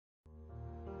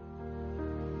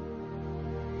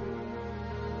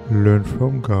Learn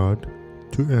from God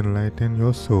to enlighten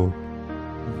your soul.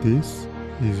 This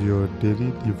is your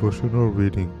daily devotional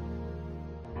reading.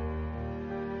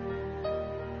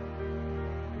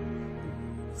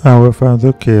 Our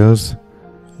Father Cares,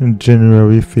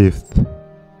 January 5th.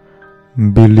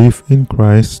 Belief in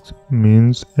Christ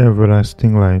means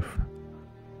everlasting life.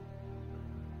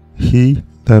 He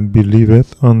that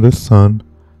believeth on the Son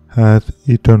hath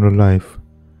eternal life.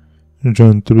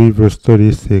 John 3 verse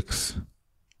 36.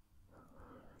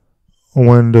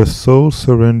 When the soul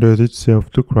surrenders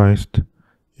itself to Christ,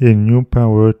 a new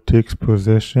power takes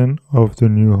possession of the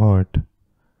new heart.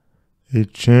 A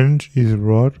change is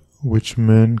wrought which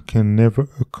man can never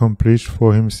accomplish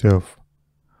for himself.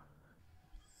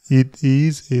 It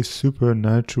is a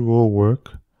supernatural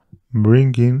work,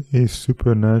 bringing a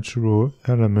supernatural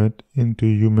element into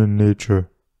human nature.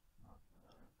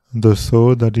 The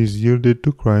soul that is yielded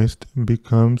to Christ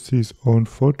becomes his own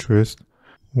fortress,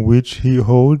 which he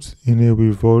holds in a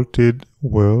revolted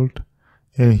world,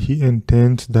 and he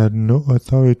intends that no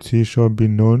authority shall be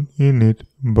known in it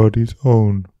but his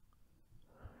own.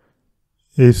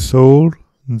 A soul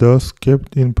thus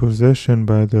kept in possession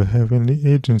by the heavenly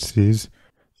agencies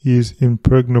is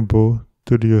impregnable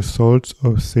to the assaults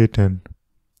of Satan.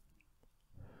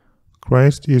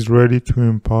 Christ is ready to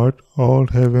impart all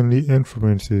heavenly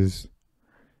influences.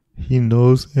 He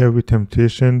knows every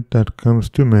temptation that comes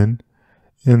to man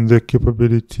and the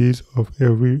capabilities of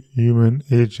every human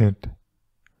agent.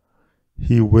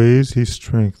 He weighs his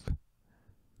strength.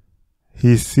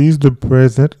 He sees the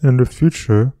present and the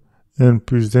future and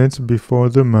presents before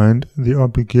the mind the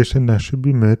obligation that should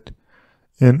be met,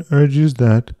 and urges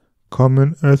that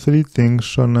common earthly things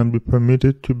shall not be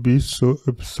permitted to be so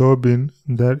absorbing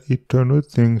that eternal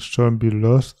things shall be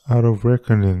lost out of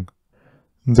reckoning.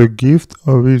 The gift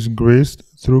of his grace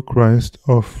through Christ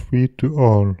are free to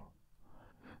all.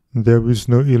 There is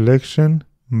no election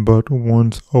but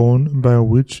one's own by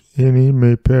which any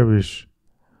may perish.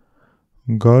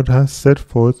 God has set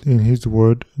forth in his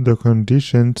word the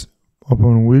conditions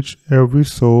upon which every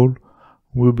soul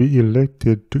will be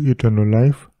elected to eternal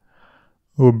life: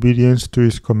 obedience to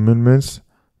his commandments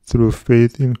through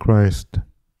faith in Christ.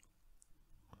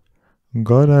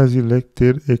 God has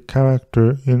elected a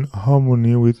character in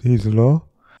harmony with his law,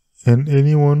 and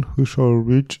anyone who shall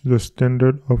reach the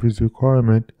standard of his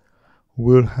requirement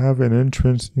will have an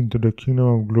entrance into the kingdom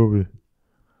of glory.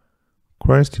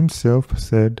 Christ himself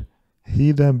said,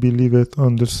 "He that believeth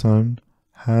on the Son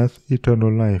hath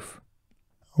eternal life."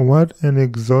 What an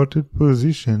exalted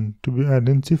position to be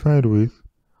identified with,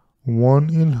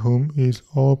 one in whom is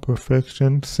all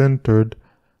perfection centered,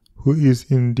 who is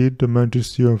indeed the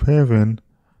majesty of heaven,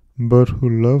 but who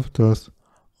loved us,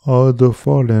 although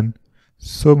fallen,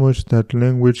 so much that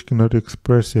language cannot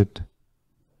express it.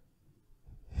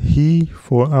 He,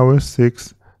 for our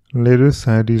sakes, laid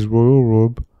aside his royal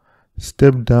robe,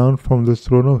 stepped down from the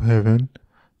throne of heaven,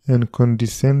 and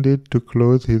condescended to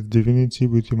clothe his divinity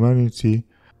with humanity,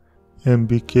 and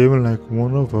became like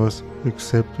one of us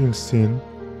except in sin,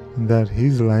 that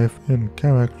his life and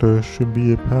character should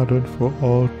be a pattern for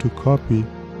all to copy,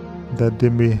 that they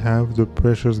may have the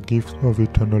precious gift of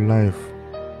eternal life.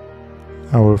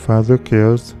 Our Father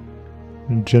Cares,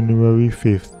 January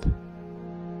 5th.